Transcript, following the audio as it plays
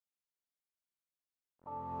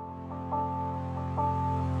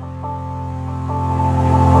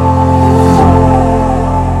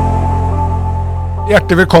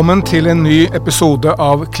Hjertelig velkommen til en ny episode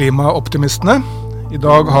av Klimaoptimistene. I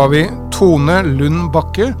dag har vi Tone Lund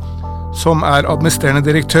Bakke, som administrerende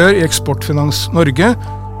direktør i Eksportfinans Norge,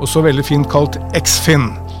 også veldig fint kalt Eksfin.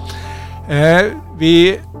 Vi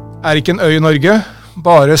ikke en øy i Norge,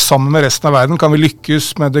 bare sammen med resten av verden kan vi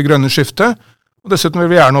lykkes med det grønne skiftet, og dessuten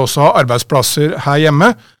vil vi gjerne også ha arbeidsplasser her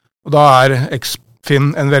hjemme, og da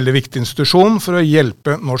Eksfin en veldig viktig institusjon for å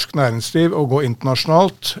hjelpe norsk næringsliv å gå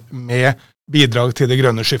internasjonalt med bidrag til det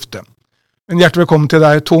grønne skiftet. Men hjertelig velkommen til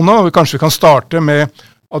deg, Tone, og kanskje vi kan starte med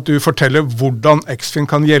at du forteller hvordan Eksfin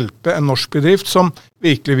kan hjelpe en norsk bedrift som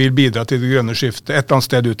virkelig vil bidra til det grønne skiftet et eller annet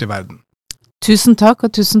sted ute i verden. Tusen takk,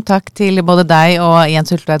 og tusen takk til både deg og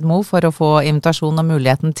Jens Ultveit Moe for å få invitasjon og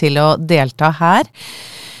muligheten til å delta her.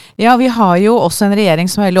 Ja, vi har jo også en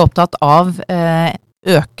regjering som veldig opptatt av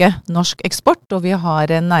øke norsk eksport, og vi har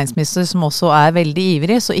en næringsminister som også veldig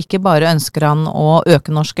ivrig, så ikke bare ønsker han å øke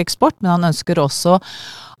norsk eksport, men han ønsker også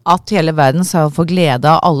at hele verden skal få glede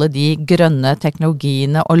av alle de grønne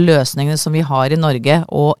teknologiene og løsningene som vi har i Norge,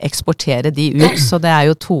 og eksportere de ut, så det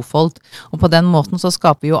jo tofold. Og på den måten så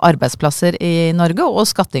skaper vi jo arbeidsplasser i Norge, og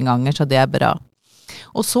skatteinnganger, så det bra.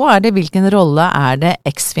 Og så det hvilken rolle det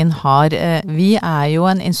Eksfin har. Vi jo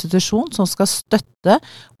en institusjon som skal støtte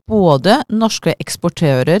både norske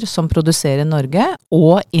eksportører som produserer i Norge,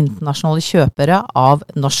 og internasjonale kjøpere av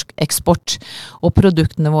norsk eksport. Og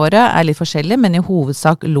produktene våre litt forskjellige, men i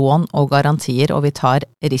hovedsak lån og garantier, og vi tar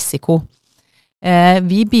risiko.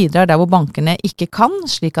 Vi bidrar der hvor bankene ikke kan,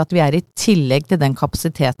 slik at vi i tillegg til den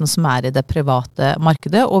kapasiteten som i det private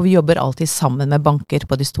markedet, og vi jobber alltid sammen med banker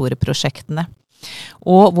på de store prosjektene.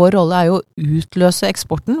 Og vår rolle jo å utløse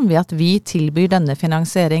eksporten ved at vi tilbyr denne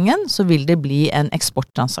finansieringen, så vil det bli en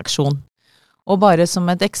eksporttransaksjon. Og bare som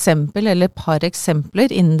et eksempel, eller et par eksempler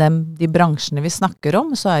innen de bransjene vi snakker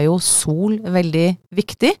om, så jo sol veldig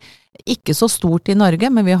viktig. Ikke så stort i Norge,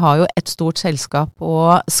 men vi har jo et stort selskap,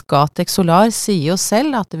 og Scatec Solar sier jo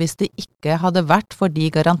selv at hvis det ikke hadde vært for de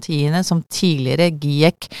garantiene som tidligere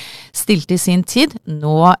GIEK stilte i sin tid,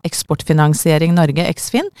 nå Eksportfinansiering Norge,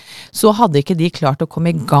 Eksfin, så hadde ikke de klart å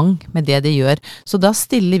komme i gang med det de gjør. Så da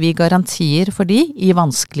stiller vi garantier for de i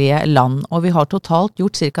vanskelige land, og vi har totalt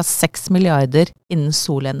gjort ca. 6 milliarder innen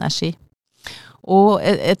solenergi. Og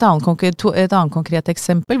et annet konkret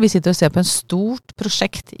eksempel, vi sitter og ser på en stort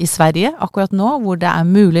prosjekt i Sverige akkurat nå, hvor det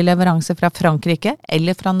mulig leveranse fra Frankrike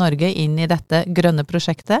eller fra Norge inn i dette grønne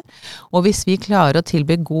prosjektet. Og hvis vi klarer å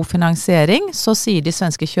tilby god finansiering, så sier de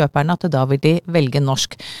svenske kjøperne at da vil de velge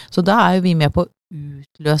norsk. Så da jo vi med på å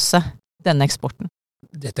utløse denne eksporten.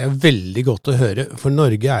 Dette veldig godt å høre, for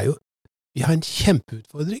Norge vi har en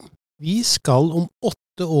kjempeutfordring. Vi skal om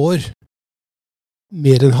 8 år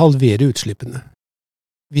mer enn halvere utslippene.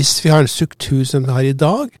 Hvis vi har en struktur som vi har i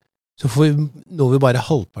dag, så når vi bare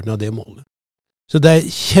halvparten av det målet. Så det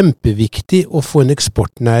kjempeviktig å få en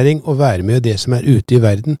eksportnæring og være med i det som ute i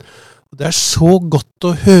verden. Og det så godt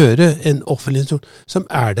å høre en offentlig institusjon som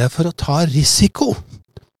der for å ta risiko.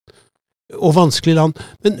 Og vanskelige land.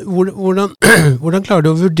 Men hvordan klarer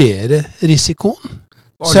du å vurdere risikoen?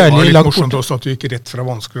 Det var litt morsomt også at du gikk rett fra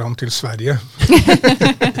vanskelig land til Sverige.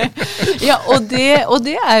 Ja, og det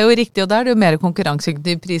jo riktig, og da det jo mer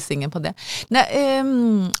konkurransedyktig prisingen på det.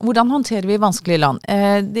 Hvordan håndterer vi vanskelige land?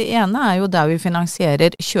 Det ene jo der vi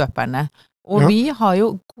finansierer kjøperne. Og vi har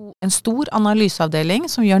jo en stor analyseavdeling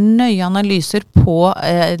som gjør nøye analyser på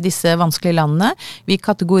disse vanskelige landene. Vi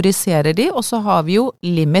kategoriserer de, og så har vi jo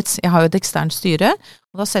limits. Jeg har jo et eksternt styre,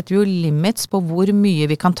 og da setter vi jo limits på hvor mye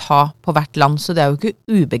vi kan ta på hvert land, så det jo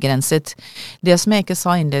ikke ubegrenset. Det som jeg ikke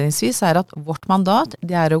sa innledningsvis at vårt mandat,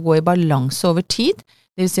 det å gå i balanse over tid.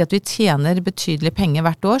 Det vil si at vi tjener betydelig penger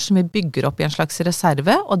hvert år som vi bygger opp i en slags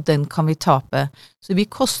reserve, og den kan vi tape. Så vi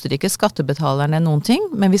koster ikke skattebetalerne noen ting,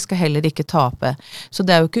 men vi skal heller ikke tape. Så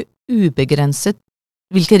det jo ikke ubegrenset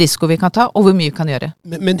hvilke risiko vi kan ta, og hvor mye vi kan gjøre.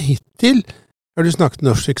 Men hittil har du snakket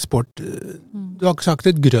norsk eksport. Du har ikke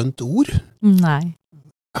sagt et grønt ord. Nei.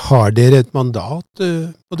 Har dere et mandat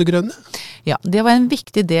på det grønne? Ja, det var en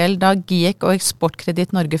viktig del da GIEK og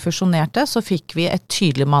Eksportkreditt Norge fusjonerte, så fikk vi et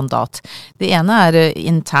tydelig mandat. Det ene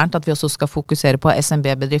internt at vi også skal fokusere på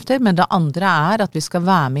SMB-bedrifter, men det andre at vi skal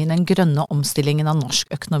være med i den grønne omstillingen av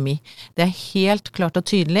norsk økonomi. Det helt klart og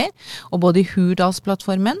tydelig, og både i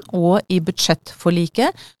Hurdalsplattformen og i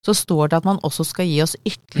budsjettforliket så står det at man også skal gi oss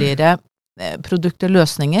ytterligere produkter,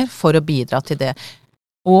 løsninger for å bidra til det.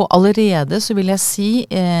 Og allerede så vil jeg si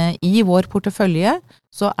i vår portefølje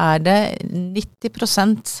så det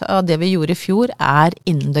 90% av det vi gjorde i fjor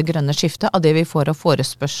innen det grønne skiftet, av det vi får av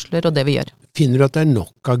forespørsler og det vi gjør. Finner du at det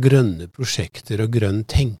nok av grønne prosjekter og grønn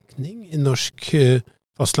tenkning i norsk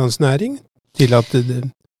fastlandsnæring til at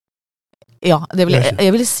Ja, jeg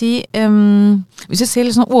vil si, hvis vi ser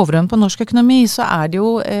litt sånn overordnet på norsk økonomi, så det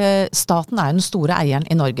jo, staten den store eieren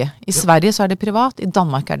i Norge. I Sverige så det privat, i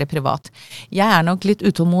Danmark det privat. Jeg nok litt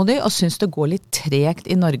utålmodig og synes det går litt tregt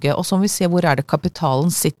i Norge, og så må vi se hvor det kapitalen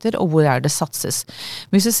sitter, og hvor det satses.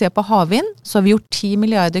 Hvis vi ser på havvind, så har vi gjort 10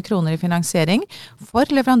 milliarder kroner i finansiering for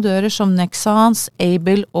leverandører som Nexans,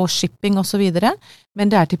 Aibel og Shipping og så videre, men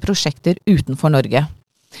det til prosjekter utenfor Norge.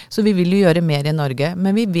 Så vi vil jo gjøre mer i Norge,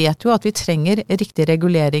 men vi vet jo at vi trenger riktige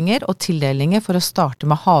reguleringer og tildelinger for å starte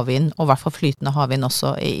med havvind, og i hvert fall flytende havvind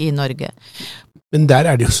også i Norge. Men der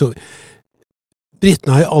det jo så,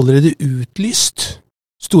 Britene har jo allerede utlyst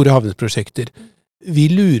store havvindprosjekter. Vi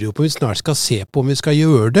lurer jo på om vi snart skal se på om vi skal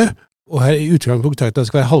gjøre det, og her i utgangspunktet det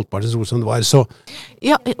skal være halvparten så som det var, så...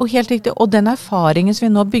 Ja, og helt riktig, og den erfaringen som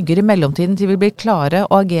vi nå bygger i mellomtiden til vi blir klare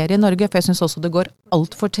å agere i Norge, for jeg synes også det går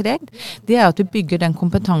alt for tregt, det at vi bygger den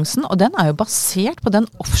kompetansen, og den jo basert på den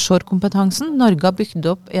offshore-kompetansen Norge har bygd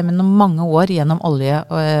opp gjennom mange år gjennom olje-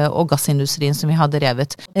 og gassindustrien som vi har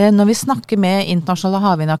drevet. Når vi snakker med internasjonale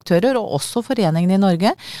havvindaktører, og også foreningene i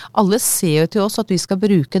Norge, alle ser jo til oss at vi skal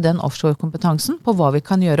bruke den offshore-kompetansen på hva vi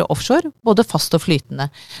kan gjøre offshore, både fast og flytende.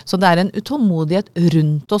 Så det en utålmodighet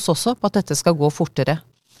rundt oss også på at dette skal gå fortere.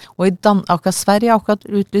 Og i akkurat Sverige har akkurat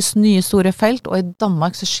utlyst nye store felt, og i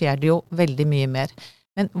Danmark så skjer det jo veldig mye mer.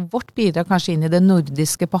 Men vårt bidrag kanskje inn i det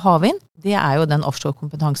nordiske på havvind, det jo den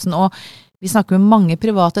offshore-kompetansen. Og vi snakker med mange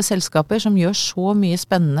private selskaper som gjør så mye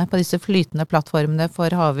spennende på disse flytende plattformene for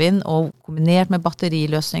havvind, og kombinert med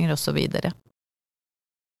batteriløsninger og så videre.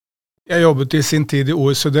 Jeg jobbet i sin tid i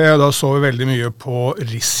OECD, og da så vi veldig mye på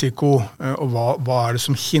risiko, og hva det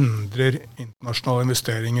som hindrer internasjonale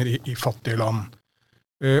investeringer i fattige land.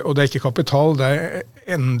 Og det ikke kapital, det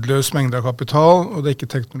endeløs mengde av kapital, og det ikke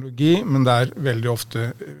teknologi, men det veldig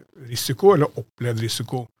ofte risiko, eller opplevd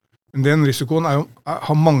risiko. Men den risikoen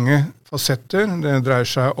har mange fasetter. Det dreier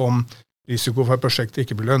seg om risiko for at prosjektet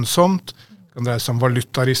ikke blir lønnsomt. Det kan dreie seg om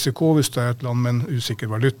valutarisiko, hvis det et land med en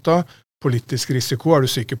usikker valuta. Politisk risiko, du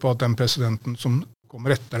sikker på at den presidenten som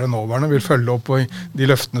kommer etter den nåværende vil følge opp på de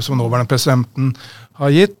løftene som nåværende presidenten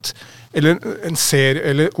har gitt, eller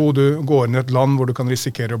du går inn i et land hvor du kan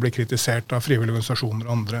risikere å bli kritisert av frivillige organisasjoner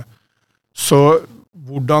og andre. Så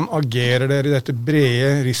hvordan agerer dere i dette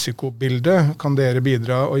brede risikobildet? Kan dere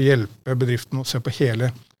bidra og hjelpe bedriften å se på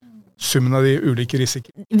hele summen av de ulike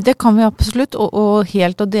risikoer? Det kan vi absolutt, og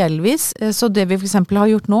helt og delvis. Så det vi for eksempel har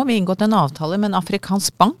gjort nå, vi har inngått en avtale med en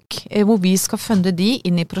afrikansk bank, hvor vi skal funde de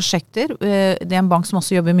inn i prosjekter. Det en bank som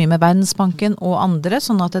også jobber mye med Verdensbanken og andre,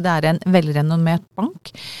 sånn at det en velrenommert bank,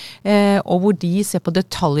 og hvor de ser på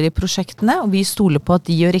detaljer i prosjektene, og vi stoler på at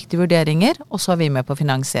de gjør riktige vurderinger, og så vi med på å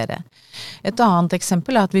finansiere. Et annet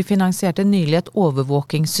eksempel at vi finansierte nylig et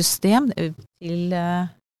overvåkingssystem til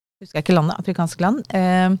husker jeg ikke landet, afrikansk land,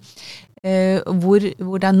 hvor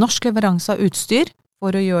det norsk leveranse av utstyr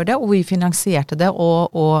for å gjøre det, og vi finansierte det,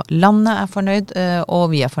 og landet fornøyd, og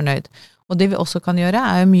vi fornøyd. Og det vi også kan gjøre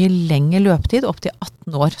jo mye lengre løpetid, opp til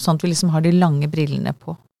 18 år, sånn at vi liksom har de lange brillene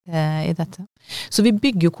på i dette. Så vi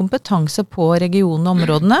bygger jo kompetanse på regionene og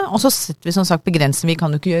områdene, og så setter vi som sagt begrenset, vi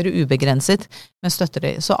kan jo ikke gjøre ubegrenset, men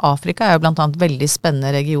støtter det. Så Afrika jo blant annet veldig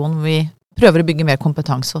spennende region, hvor vi prøver å bygge mer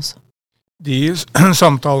kompetanse også. De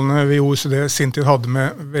samtalene vi i OECD sin tid hadde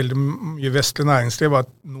med veldig mye vestlig næringsliv var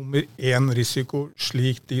at nummer 1 risiko,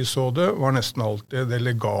 slik de så det, var nesten alltid det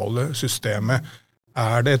legale systemet.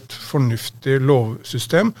 Det et fornuftig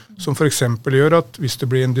lovsystem som for eksempel gjør at hvis det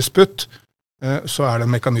blir en disputt, så det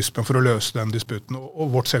en mekanisme for å løse den disputten,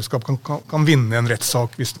 og vårt selskap kan vinne en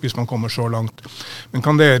rettssak hvis man kommer så langt. Men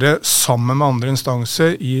kan dere sammen med andre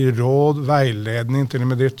instanser gi råd, veiledning til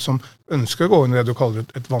en bedrift som ønsker å gå inn i det du kaller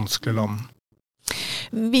et vanskelig land?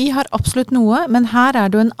 Vi har absolutt noe, men her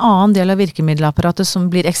det jo en annen del av virkemiddelapparatet som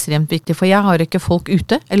blir ekstremt viktig, for jeg har ikke folk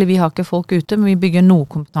ute, eller vi har ikke folk ute, men vi bygger noe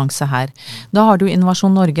kompetanse her. Da har du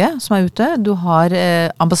Innovasjon Norge som ute, du har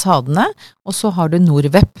ambassadene, og så har du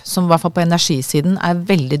Norwep, som i hvert fall på energisiden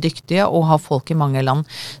veldig dyktige og har folk i mange land.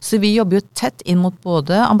 Så vi jobber jo tett inn mot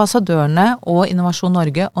både ambassadørene og Innovasjon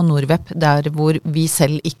Norge og Norwep, der hvor vi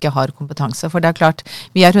selv ikke har kompetanse. For det klart,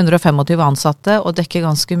 vi 125 ansatte og dekker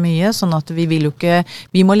ganske mye, sånn at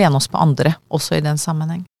vi må lene oss på andre, også i den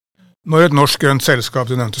sammenheng. Når et norsk grønt selskap,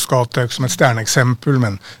 du nevnte Scatec som et stjerneeksempel,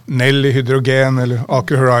 men Nel i hydrogen, eller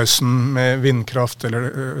Aker Horizon med vindkraft,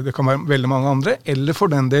 eller det kan være veldig mange andre, eller for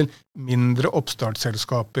den del mindre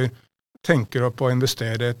oppstartsselskaper tenker på å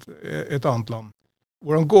investere i et annet land.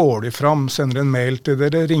 Hvordan går de fram? Sender de en mail til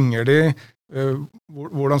dere? Ringer de?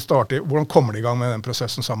 Hvordan kommer de i gang med den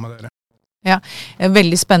prosessen sammen med dere? Ja,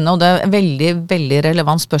 veldig spennende, og det er veldig, veldig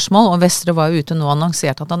relevant spørsmål. Og Vestre var jo ute nå og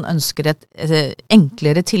annonserte at han ønsker et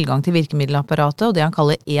enklere tilgang til virkemiddelapparatet, og det han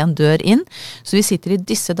kaller én dør inn. Så vi sitter i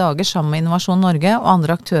disse dager sammen med Innovasjon Norge og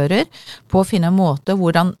andre aktører på å finne en måte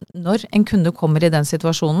hvordan, når en kunde kommer i den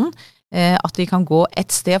situasjonen, at vi kan gå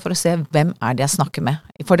et sted for å se hvem er det jeg snakker med.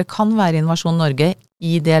 For det kan være Innovasjon Norge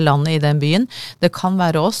i det landet, i den byen. Det kan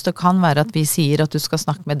være oss, det kan være at vi sier at du skal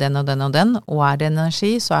snakke med den og den og den, og er det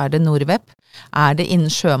energi, så er det Nordweb. Er det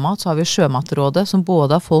innen sjømat, så har vi Sjømatrådet, som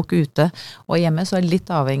både har folk ute og hjemme, så er det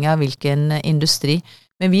litt avhengig av hvilken industri.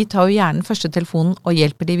 Men vi tar jo gjerne første telefonen og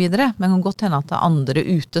hjelper de videre, men det kan godt hende at det er andre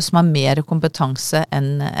ute som har mer kompetanse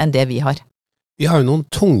enn det vi har. Vi har jo noen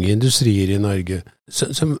tunge industrier i Norge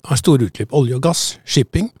som har store utslipp, olje og gass,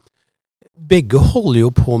 shipping. Begge holder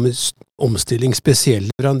jo på med omstilling, spesielt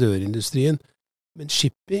leverandørindustrien. Men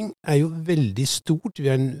shipping er jo veldig stort. Vi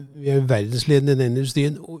er verdensledende i den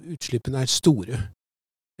industrien, og utslippene er store.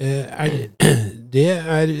 Er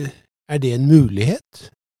det en mulighet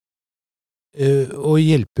å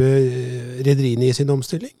hjelpe rederiene i sin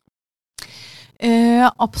omstilling?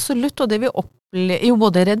 Absolutt, og det vi jo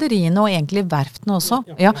både rederiene og egentlig verftene også.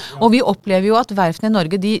 Ja. Og vi opplever jo at verftene i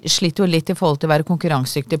Norge, de sliter jo litt i forhold til å være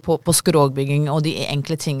konkurransedyktige på skrogbygging og de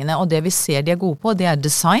enkle tingene. Og det vi ser de er gode på, det er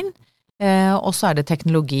design, og så er det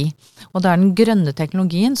teknologi. Og det er den grønne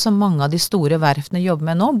teknologien som mange av de store verftene jobber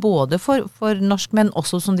med nå, både for norsk, men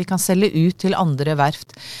også som de kan selge ut til andre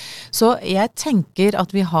verft. Så jeg tenker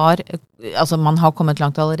at vi har, altså man har kommet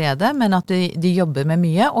langt allerede, men at de jobber med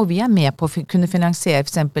mye, og vi er med på å kunne finansiere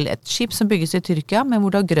for eksempel et skip som bygges i Tyrkia, men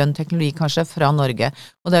hvor det er grønn teknologi kanskje fra Norge.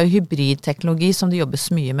 Og det er jo hybridteknologi som det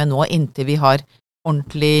jobbes mye med nå, inntil vi har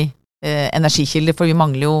ordentlig energikilder, for vi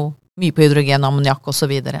mangler jo mye på hydrogen, ammoniakk og så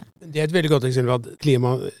videre. Det er et veldig godt eksempel at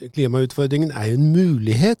klimautfordringen er jo en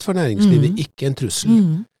mulighet for næringslivet, ikke en trussel.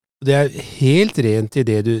 Det er helt rent i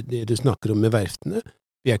det du snakker om med verftene.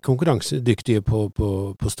 Vi er konkurransedyktige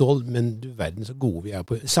på stål, men du verden så gode vi er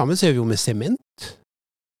på. Samme ser vi jo med sement,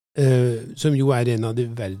 som jo er en av de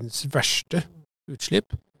verdens verste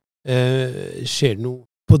utslipp. Skjer det noe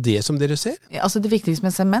på det som dere ser? Ja, altså det viktigste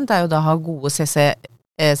med sement er jo da å ha gode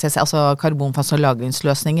altså karbonfangst- og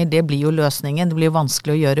lagringsløsninger. Det blir jo løsningen. Det blir jo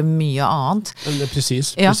vanskelig å gjøre mye annet. Men det er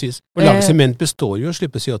precis. Å lage sement består jo å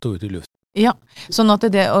slippe CO2 ut i luft. Ja, sånn at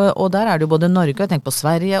og der er det jo både Norge, jeg tenker på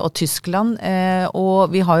Sverige og Tyskland, og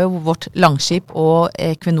vi har jo vårt langskip, og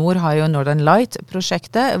Equinor har jo Northern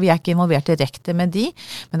Light-prosjektet. Vi er ikke involvert direkte med de,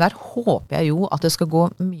 men der håper jeg jo at det skal gå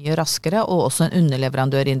mye raskere, og også en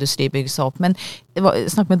underleverandørindustri bygger seg opp. Men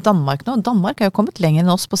snakk med Danmark nå. Danmark er jo kommet lenger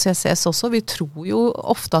enn oss på CCS også. Vi tror jo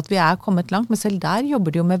ofte at vi er kommet langt, men selv der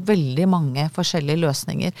jobber de jo med veldig mange forskjellige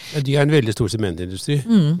løsninger. Ja, de har en veldig stor sementindustri.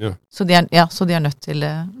 Ja. Så de er nødt til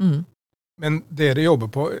det. Men dere jobber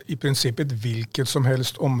på i prinsippet hvilket som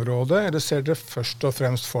helst område, eller ser dere først og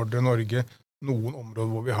fremst for dere Norge noen områder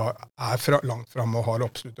hvor vi er langt fremme og har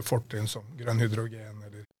absolutte fortrinn som grønn hydrogen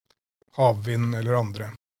eller havvind eller andre?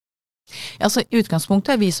 Altså, i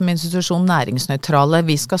utgangspunktet er vi som institusjon næringsnøytrale.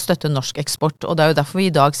 Vi skal støtte norsk eksport, og det er jo derfor vi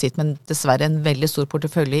i dag sitter med dessverre en veldig stor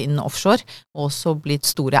portefølje innen offshore, og også blitt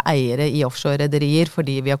store eiere i offshore-rederier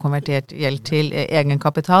fordi vi har konvertert gjeld til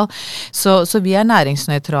egenkapital. Så vi er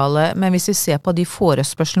næringsnøytrale, men hvis vi ser på de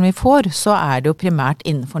forespørslene vi får, så er det jo primært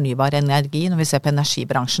innen fornybar energi når vi ser på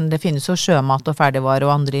energibransjen. Det finnes jo sjømat og ferdigvare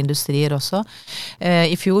og andre industrier også.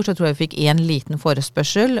 I fjor så tror jeg vi fikk en liten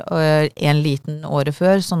forespørsel, en liten året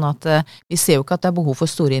før, sånn at vi ser jo ikke at det er behov for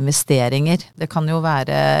store investeringer. Det kan jo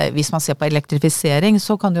være, hvis man ser på elektrifisering,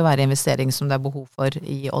 så kan det jo være investering som det er behov for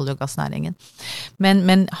i olje- og gassnæringen.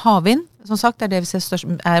 Men havvind, som sagt, er det vi ser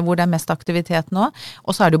hvor det er mest aktivitet nå.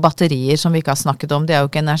 Og så er det jo batterier som vi ikke har snakket om. Det er jo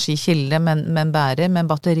ikke energikilde, men bærer. Men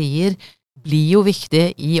batterier blir jo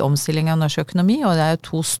viktig i omstilling av norsk økonomi, og det er jo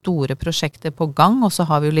 2 store prosjekter på gang, og så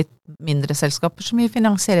har vi jo litt mindre selskaper som vi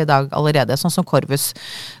finansierer i dag allerede, sånn som Corvus,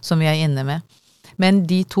 som vi er inne med. Men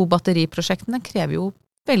de 2 batteriprosjektene krever jo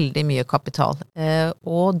veldig mye kapital.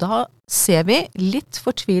 Og da ser vi litt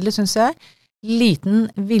fortvilet, synes jeg,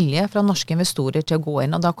 liten vilje fra norske investorer til å gå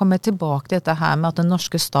inn. Og da kommer jeg tilbake til dette her med at den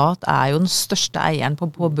norske stat er jo den største eieren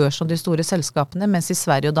på børs og de store selskapene, mens i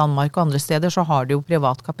Sverige og Danmark og andre steder så har de jo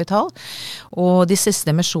privat kapital. Og de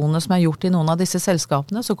siste emisjonene som er gjort i noen av disse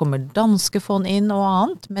selskapene, så kommer danske fond inn og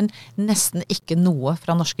annet, men nesten ikke noe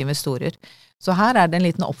fra norske investorer. Så her er det en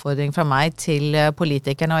liten oppfordring fra meg til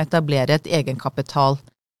politikerne å etablere et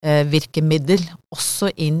egenkapitalvirkemiddel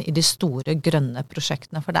også inn i de store grønne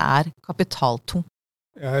prosjektene, for det er kapitaltung.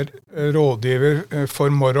 Jeg er rådgiver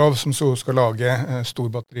for Morrow, som så skal lage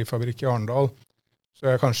stor batterifabrikk i Arendal. så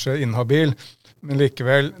er jeg kanskje inhabil. Men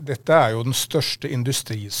likevel, dette er jo den største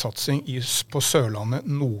industrisatsing på Sørlandet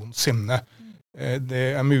noensinne. Det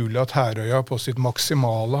er mulig at Herøya på sitt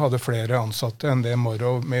maksimale hadde flere ansatte enn det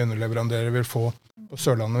Morrow med underleverandører vil få på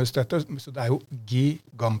Sørlandet hvis dette. Så det er jo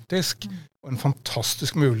gigantisk og en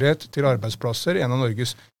fantastisk mulighet til arbeidsplasser i en av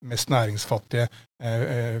Norges mest næringsfattige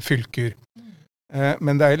fylker.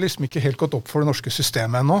 Men det er liksom ikke helt gått opp for det norske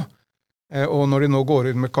systemet ennå. Og når de nå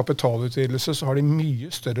går inn med kapitalutvidelse, så har de mye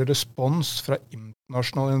større respons fra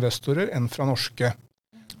internasjonale investorer enn fra norske.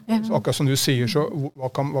 Så akkurat som du sier, så hva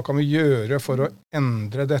kan vi gjøre for å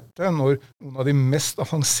endre dette når noen av de mest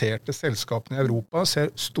avanserte selskapene i Europa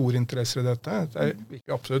ser store interesser i dette? Det er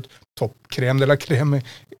ikke absolutt toppkrem eller krem i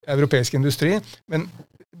europeisk industri, men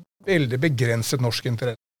veldig begrenset norsk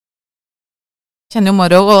interesse. Kjenner jo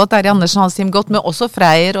Morrow og Terje Andersen og Hans Tim godt, men også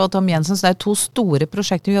Freyr og Tom Jensen, så det er 2 store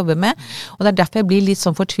prosjekter vi jobber med, og det er derfor jeg blir litt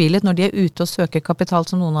sånn fortvilet når de er ute og søker kapital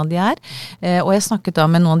som noen av de er, og jeg snakket da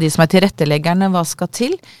med noen av de som er tilretteleggerne, hva skal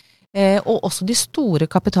til, og også de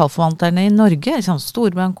store kapitalforvalterne i Norge, liksom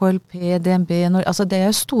Storbank, KLP, DNB, altså det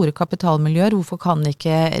er jo store kapitalmiljøer, hvorfor kan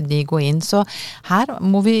ikke de gå inn? Så her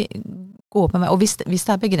må vi gå opp med, og hvis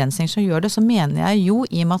det er begrensninger som gjør det, så mener jeg jo,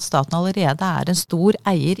 i og med at staten allerede er en stor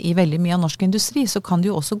eier i veldig mye av norsk industri, så kan du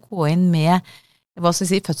jo også gå inn med, hva skal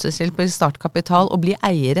jeg si, fødselshjelp og startkapital, og bli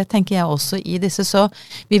eiere, tenker jeg også i disse. Så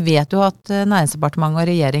vi vet jo at Næringsdepartementet og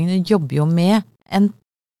regjeringen jobber jo med en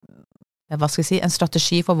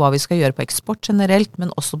strategi for hva vi skal gjøre på eksport generelt,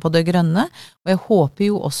 men også på det grønne, og jeg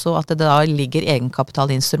håper jo også at det da ligger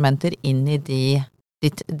egenkapitalinstrumenter inn i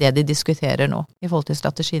det de diskuterer nå, i forhold til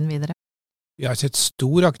strategien videre. Vi har sett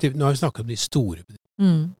stor aktivitet, nå har vi snakket om de store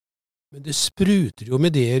bedriftene, men det spruter jo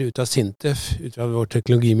med ideer ut av Sintef, ut av våre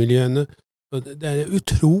teknologimiljøene, og det er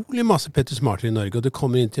utrolig masse Petter Smarter i Norge, og det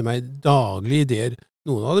kommer inn til meg daglige ideer,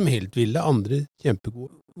 noen av dem helt ville, andre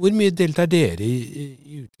kjempegode. Hvor mye deltar dere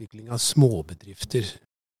i utvikling av småbedrifter?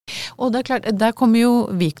 Og det er klart, der kommer jo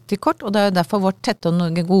Vik til kort, og det er jo derfor vårt tette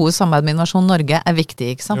og gode samarbeid med Innovasjon Norge er viktig,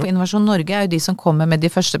 ikke sant? For Innovasjon Norge er jo de som kommer med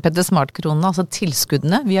de første Petter Smart-kronene, altså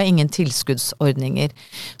tilskuddene. Vi har ingen tilskuddsordninger.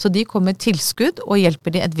 Så de kommer med tilskudd og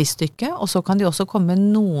hjelper de et visst stykke, og så kan de også komme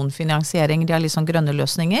med noen finansiering, de har liksom grønne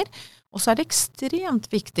løsninger. Og så er det ekstremt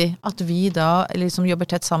viktig at vi da liksom jobber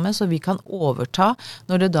tett sammen, så vi kan overta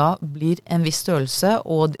når det da blir en viss størrelse,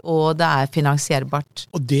 og det er finansierbart.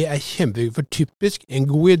 Og det er kjempeviktig, for typisk en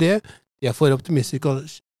god idé, jeg får optimistisk og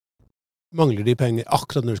mangler de penger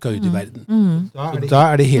akkurat når du skal ut i verden. Da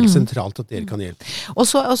er det helt sentralt at dere kan hjelpe. Og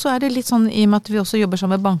så er det litt sånn, i og med at vi også jobber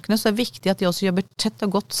sammen med bankene, så er det viktig at de også jobber tett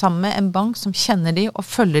og godt sammen med en bank som kjenner de og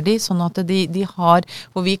følger de, sånn at de har,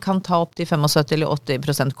 hvor vi kan ta opp de 75 eller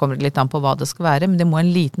 80%, kommer det litt an på hva det skal være, men det må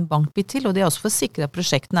en liten bank bli til, og det er også for å sikre at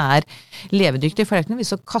prosjektene er levedyktige, for det er ikke noe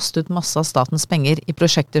vi skal kaste ut masse av statens penger i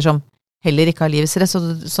prosjekter som heller ikke har livets rett,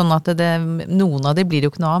 sånn at noen av det blir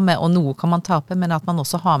jo ikke noe av med, og noe kan man tape, men at man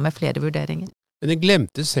også har med flere vurderinger. Men den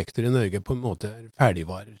glemte sektor i Norge på en måte er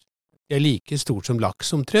ferdigvarer. De er like stort som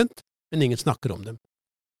laks omtrent, men ingen snakker om dem.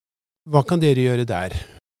 Hva kan dere gjøre der?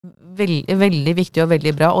 Veldig viktig og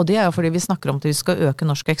veldig bra, og det er jo fordi vi snakker om at vi skal øke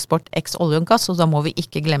norsk eksport eks olje og gass, og da må vi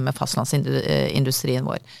ikke glemme fastlandsindustrien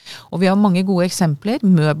vår. Og vi har mange gode eksempler,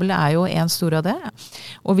 møbel er jo en stor av det,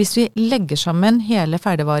 og hvis vi legger sammen hele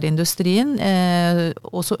ferdigvareindustrien,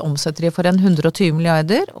 og så omsetter de for 120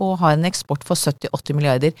 milliarder, og har en eksport for 70-80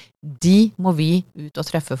 milliarder, de må vi ut og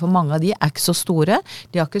treffe, for mange av de er ikke så store,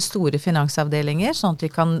 de har ikke store finansavdelinger, sånn at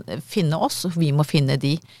vi kan finne oss, og vi må finne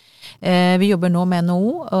de. Vi jobber nå med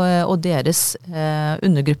NHO og deres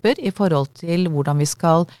undergrupper i forhold til hvordan vi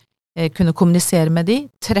skal kunne kommunisere med de,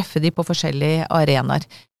 treffe de på forskjellige arenaer.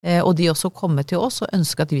 Og de også kommer til oss og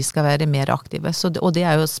ønsker at vi skal være mer aktive. Og det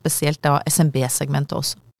er jo spesielt da SMB-segmentet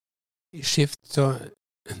også. I Skift så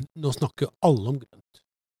nå snakker jo alle om grønt.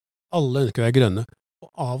 Alle ønsker å være grønne.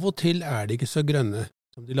 Og av og til er de ikke så grønne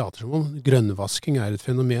som de later som om. Grønnvasking er et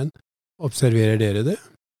fenomen. Observerer dere det?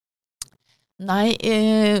 Nei,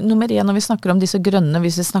 nummer 1 når vi snakker om disse grønne,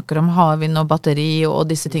 hvis vi snakker om havvind og batteri og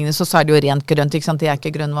disse tingene, så er det jo rent grønt, ikke sant? Det er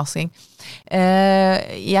ikke grønnvasking.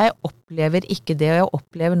 Jeg opplever ikke det, og jeg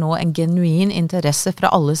opplever nå en genuin interesse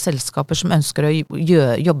fra alle selskaper som ønsker å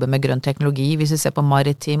jobbe med grønn teknologi, hvis vi ser på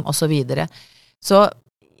maritim og så videre. Så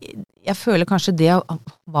jeg føler kanskje det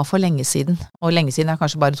var for lenge siden, og lenge siden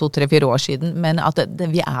kanskje bare 2, 3, 4 år siden, men at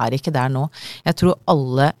vi ikke der nå. Jeg tror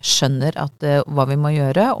alle skjønner hva vi må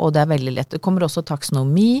gjøre, og det veldig lett. Det kommer også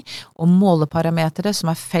taksonomi og måleparametere som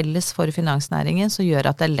felles for finansnæringen, som gjør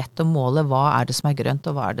at det lett å måle hva det som grønt,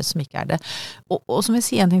 og hva det som ikke det. Og som jeg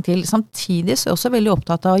sier en ting til, samtidig så jeg også veldig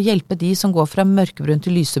opptatt av å hjelpe de som går fra mørkebrunt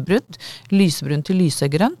til lysebrunt, lysebrunt til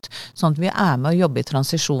lysegrønt, sånn at vi med å jobbe i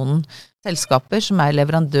transisjonen. Selskaper som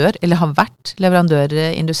leverandør, eller har vært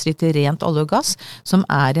leverandørindustri til rent olje og gass, som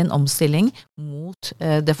i en omstilling mot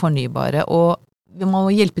det fornybare, og vi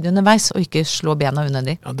må hjelpe de underveis, og ikke slå bena under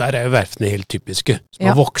de. Ja, der jo verftene helt typiske, som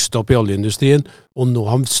har vokst opp i oljeindustrien, og nå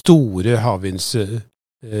har store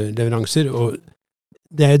havvindsleveranser, og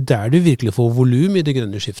det der du virkelig får volum i det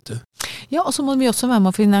grønne skiftet. Ja, og så må vi også være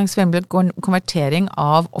med å finansiere konvertering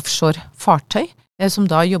av offshore fartøy, som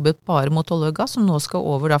da jobbet bare mot olje og gass, som nå skal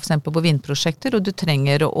over da for eksempel på vindprosjekter, og du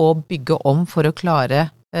trenger å bygge om for å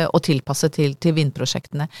klare å tilpasse til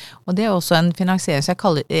vindprosjektene. Og det også en finansiering, så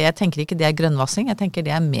jeg tenker ikke det grønnvassing, jeg tenker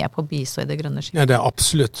det med på å bistå i det grønne skiftet. Ja, det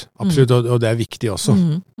absolutt, og det viktig også.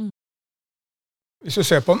 Hvis du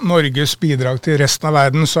ser på Norges bidrag til resten av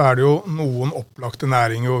verden, så det jo noen opplagte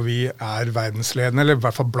næringer hvor vi verdensledende, eller i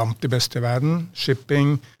hvert fall blant de beste i verden.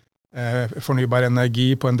 Shipping, fornybar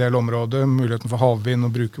energi på en del områder, muligheten for havvind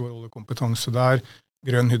og bruke vår oljekompetanse der,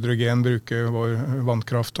 grønn hydrogen, bruke vår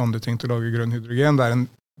vannkraft og andre ting til å lage grønn hydrogen. Det en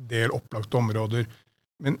del opplagte områder.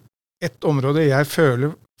 Men et område jeg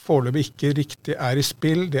føler foreløpig ikke riktig i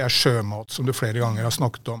spill, det sjømat, som du flere ganger har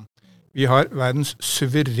snakket om. Vi har verdens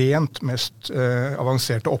suverent mest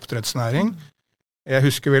avanserte oppdrettsnæring. Jeg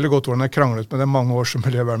husker veldig godt hvordan jeg kranglet med dem mange år som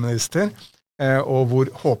miljøvernminister, og hvor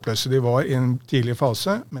håpløse de var i en tidlig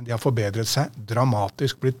fase, men de har forbedret seg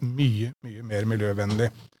dramatisk, blitt mye, mye mer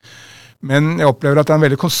miljøvennlig. Men jeg opplever at det en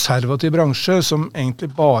veldig konservativ bransje som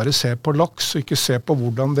egentlig bare ser på laks, og ikke ser på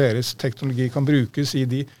hvordan deres teknologi kan brukes i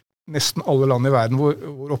de nesten alle land i verden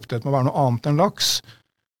hvor oppdrett må være noe annet enn laks.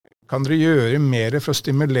 Kan dere gjøre mer for å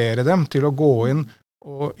stimulere dem til å gå inn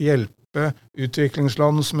og hjelpe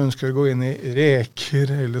utviklingsland som ønsker å gå inn i reker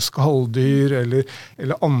eller skalldyr eller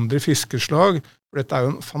andre fiskeslag? For dette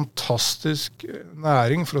jo en fantastisk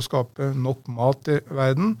næring for å skape nok mat i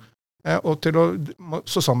verden, og til å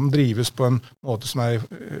så sammen drives på en måte som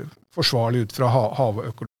forsvarlig ut fra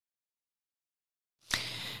havøkologi.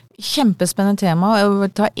 Kjempespennende tema. Jeg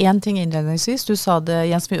vil ta en ting innledningsvis. Du sa det,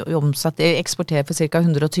 Jens, vi eksporterer for ca.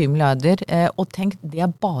 120 milliarder, og tenk, det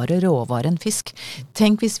bare råvaren fisk.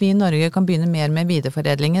 Tenk hvis vi i Norge kan begynne mer med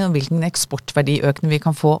videreforedlingen, og hvilken eksportverdiøkning vi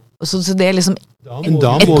kan få. Så det liksom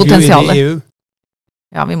et potensial.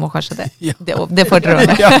 Ja, vi må kanskje det. Ja. Det fordrer vi.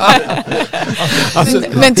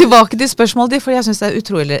 Men tilbake til spørsmålet, for jeg synes det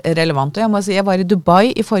utrolig relevant. Og jeg må si, jeg var i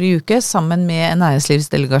Dubai i forrige uke sammen med en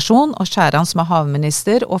næringslivsdelegasjon, og Skjæran som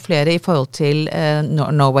havminister, og flere i forhold til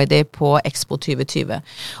Norway Day på Expo 2020.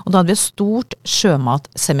 Og da hadde vi et stort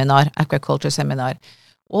sjømatseminar, aquaculture-seminar.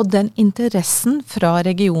 Og den interessen fra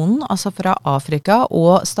regionen, altså fra Afrika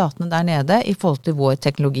og statene der nede i forhold til vår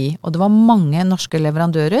teknologi. Og det var mange norske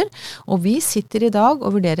leverandører, og vi sitter i dag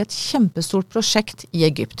og vurderer et kjempestort prosjekt i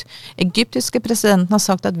Egypt. Egyptiske presidenten har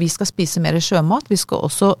sagt at vi skal spise mer sjømat.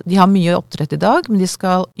 De har mye oppdrett i dag, men de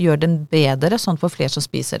skal gjøre den bedre, sånn for flere som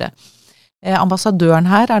spiser det. Ambassadøren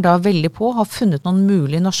her da veldig på, har funnet noen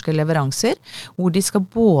mulige norske leveranser, hvor de skal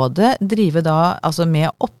både drive da, altså med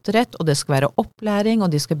oppdrett, og det skal være opplæring, og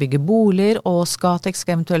de skal bygge boliger, og Scatec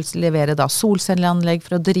skal eventuelt levere da solcelleanlegg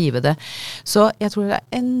for å drive det. Så jeg tror det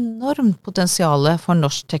enormt potensial for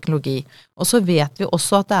norsk teknologi. Og så vet vi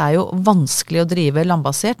også at det jo vanskelig å drive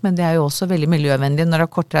landbasert, men det jo også veldig miljøvennlig når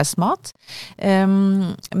det kortreist mat.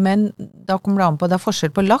 Men da kommer det an på, det forskjell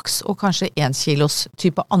på laks og kanskje 1 kilos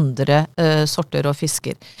type andre sorter og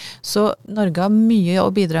fisker. Så Norge har mye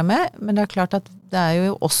å bidra med, men det klart at det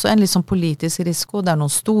jo også en litt sånn politisk risiko, det noen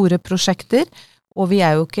store prosjekter, og vi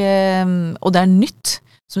jo ikke, og det nytt,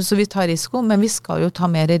 så vi tar risiko, men vi skal jo ta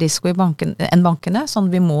mer risiko enn bankene, sånn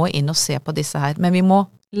vi må inn og se på disse her. Men vi må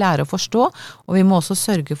lære å forstå, og vi må også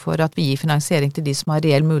sørge for at vi gir finansiering til de som har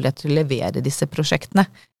reell mulighet til å levere disse prosjektene,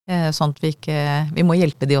 sånn at vi må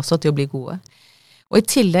hjelpe de også til å bli gode. Og i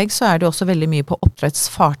tillegg så det også veldig mye på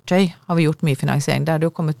oppdrettsfartøy, har vi gjort mye finansiering. Der det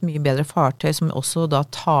jo kommet mye bedre fartøy som også da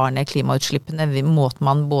tar ned klimautslippene, måten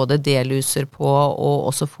man både deluser på og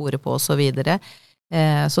også fôrer på og så videre.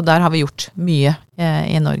 Så der har vi gjort mye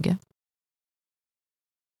i Norge.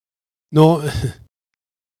 Nå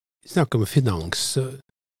vi snakker om finans,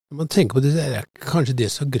 når man tenker på det, kanskje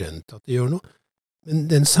det så grønt at det gjør noe, men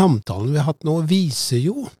den samtalen vi har hatt nå viser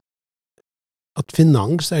jo at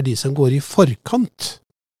finans de som går i forkant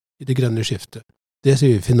i det grønne skiftet. Det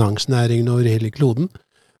sier finansnæringen over hele kloden.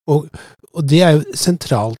 Og det er jo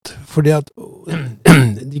sentralt, fordi at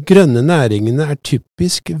de grønne næringene er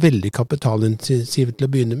typisk veldig kapitalintensive til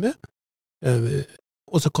å begynne med,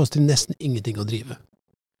 og så koster det nesten ingenting å drive.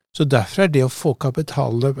 Så derfor er det å få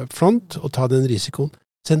kapitalen up front og ta den risikoen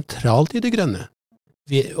sentralt i det grønne.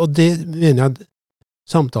 Og det mener jeg at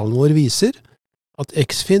samtalen vår viser, at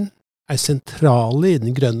Eksfin er sentrale i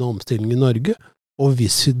den grønne omstillingen i Norge, og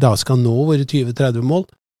hvis vi da skal nå våre 2030-mål,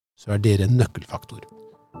 så er dere en nøkkelfaktor.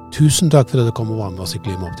 Tusen takk for at dere kom og var med oss i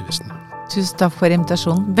Klimaoptimistene. Tusen takk for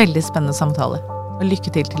invitasjonen. Veldig spennende samtale. Og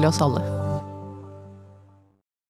lykke til oss alle.